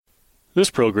This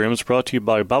program is brought to you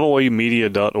by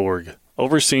BibleWayMedia.org,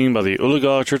 overseen by the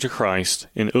Oologah Church of Christ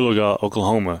in Oologah,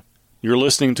 Oklahoma. You're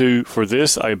listening to For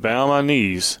This I Bow My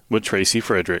Knees with Tracy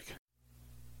Frederick.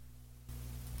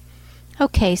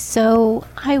 Okay, so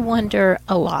I wonder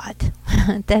a lot.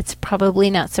 That's probably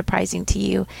not surprising to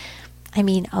you. I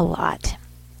mean a lot.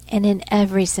 And in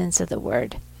every sense of the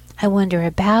word. I wonder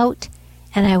about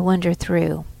and I wonder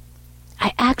through.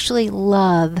 I actually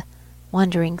love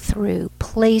wandering through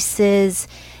places,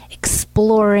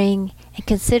 exploring, and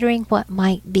considering what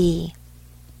might be.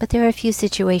 But there are a few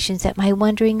situations that my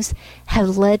wanderings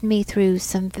have led me through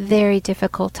some very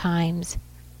difficult times.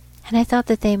 And I thought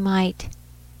that they might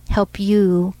help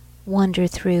you wander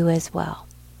through as well.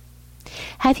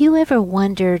 Have you ever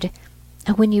wondered,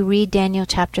 when you read Daniel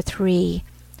chapter 3,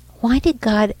 why did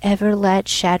God ever let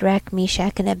Shadrach,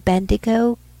 Meshach, and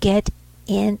Abednego get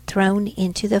thrown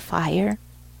into the fire?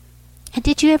 And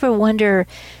did you ever wonder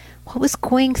what was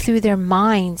going through their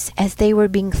minds as they were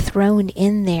being thrown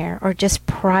in there, or just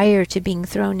prior to being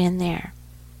thrown in there?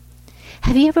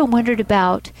 Have you ever wondered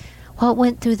about what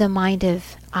went through the mind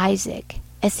of Isaac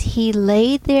as he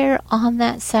laid there on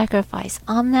that sacrifice,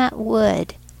 on that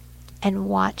wood, and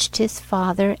watched his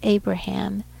father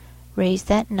Abraham raise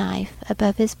that knife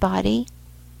above his body,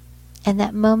 and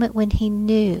that moment when he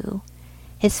knew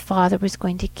his father was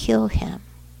going to kill him?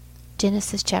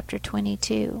 Genesis chapter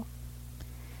 22.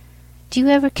 Do you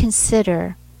ever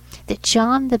consider that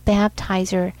John the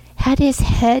Baptizer had his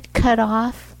head cut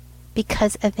off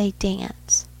because of a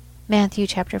dance? Matthew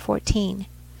chapter 14.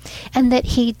 And that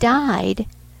he died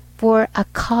for a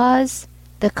cause,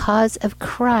 the cause of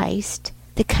Christ,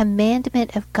 the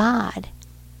commandment of God,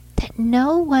 that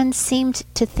no one seemed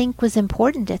to think was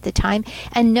important at the time,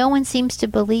 and no one seems to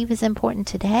believe is important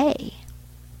today.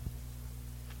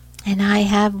 And I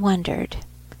have wondered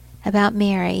about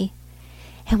Mary,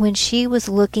 and when she was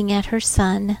looking at her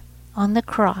son on the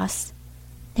cross,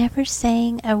 never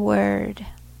saying a word.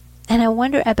 And I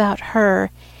wonder about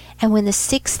her, and when the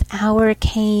 6th hour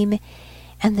came,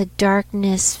 and the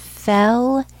darkness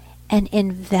fell and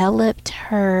enveloped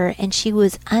her, and she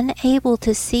was unable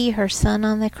to see her son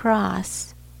on the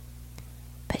cross.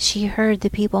 But she heard the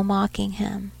people mocking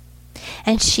him.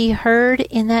 And she heard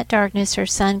in that darkness her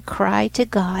son cry to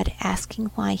God,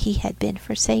 asking why he had been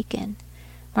forsaken.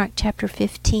 Mark chapter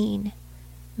 15,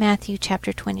 Matthew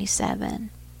chapter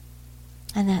 27.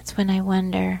 And that's when I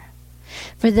wonder,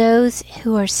 for those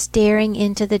who are staring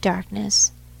into the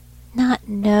darkness, not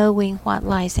knowing what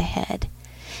lies ahead,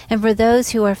 and for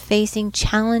those who are facing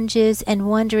challenges and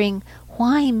wondering,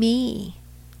 why me?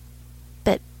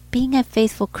 But being a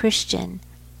faithful Christian,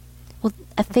 well,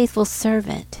 a faithful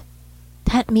servant,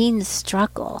 that means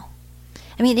struggle.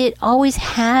 I mean, it always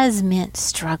has meant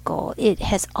struggle. It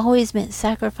has always meant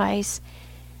sacrifice.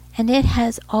 And it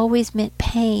has always meant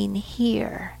pain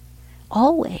here.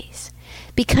 Always.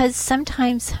 Because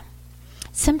sometimes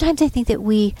I think that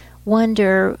we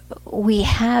wonder, we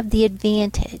have the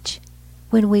advantage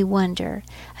when we wonder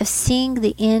of seeing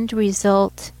the end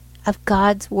result of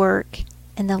God's work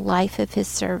in the life of his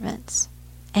servants.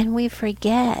 And we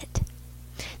forget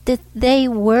that they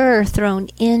were thrown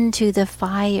into the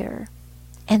fire,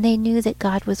 and they knew that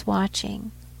God was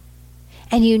watching.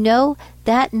 And you know,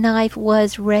 that knife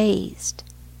was raised,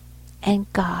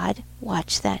 and God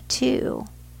watched that too.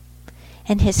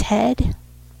 And his head,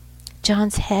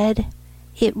 John's head,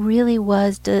 it really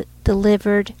was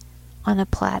delivered on a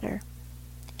platter,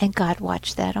 and God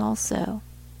watched that also.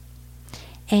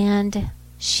 And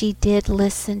she did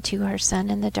listen to her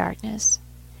son in the darkness,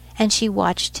 and she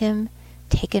watched him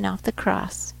taken off the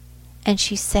cross, and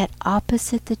she sat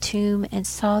opposite the tomb and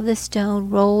saw the stone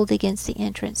rolled against the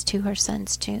entrance to her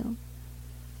son's tomb.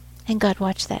 And God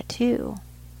watched that too.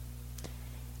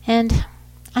 And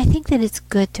I think that it's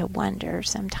good to wonder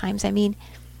sometimes. I mean,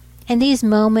 in these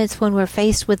moments when we're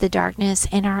faced with the darkness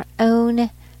and our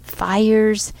own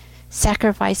fires,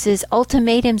 sacrifices,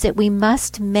 ultimatums that we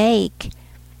must make,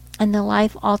 and the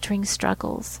life-altering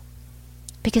struggles.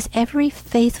 Because every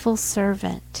faithful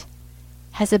servant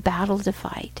has a battle to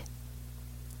fight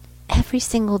every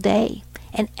single day.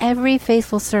 And every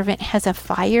faithful servant has a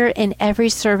fire, and every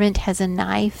servant has a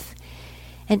knife,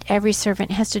 and every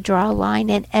servant has to draw a line,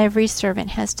 and every servant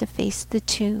has to face the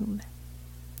tomb.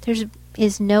 There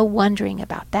is no wondering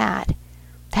about that.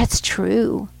 That's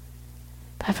true.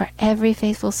 But for every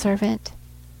faithful servant,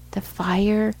 the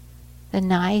fire, the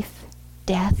knife,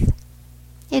 death,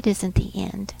 it isn't the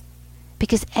end.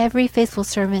 Because every faithful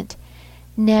servant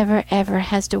never ever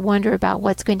has to wonder about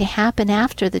what's going to happen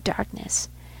after the darkness.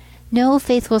 No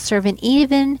faithful servant,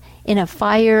 even in a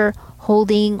fire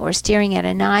holding or staring at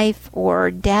a knife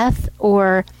or death,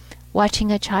 or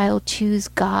watching a child choose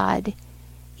God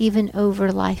even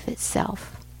over life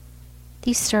itself.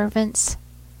 These servants,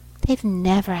 they've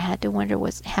never had to wonder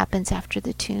what happens after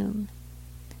the tomb.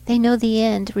 They know the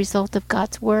end result of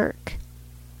God's work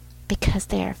because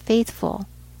they are faithful,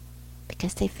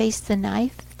 because they faced the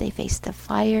knife, they faced the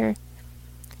fire,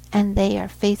 and they are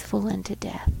faithful unto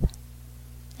death.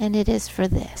 And it is for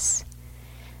this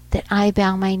that I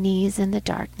bow my knees in the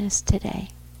darkness today.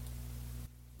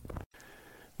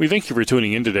 We thank you for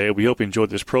tuning in today. We hope you enjoyed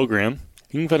this program.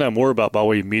 You can find out more about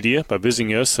Byway Media by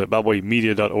visiting us at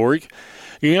bywaymedia.org.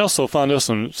 You can also find us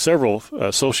on several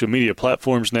social media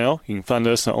platforms now. You can find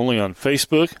us not only on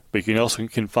Facebook, but you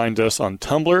can find us on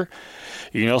Tumblr.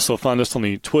 You can also find us on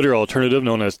the Twitter alternative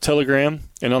known as Telegram,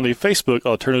 and on the Facebook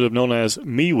alternative known as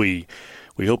MeWe.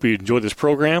 We hope you enjoyed this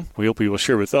program. We hope you will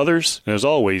share with others. And as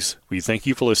always, we thank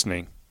you for listening.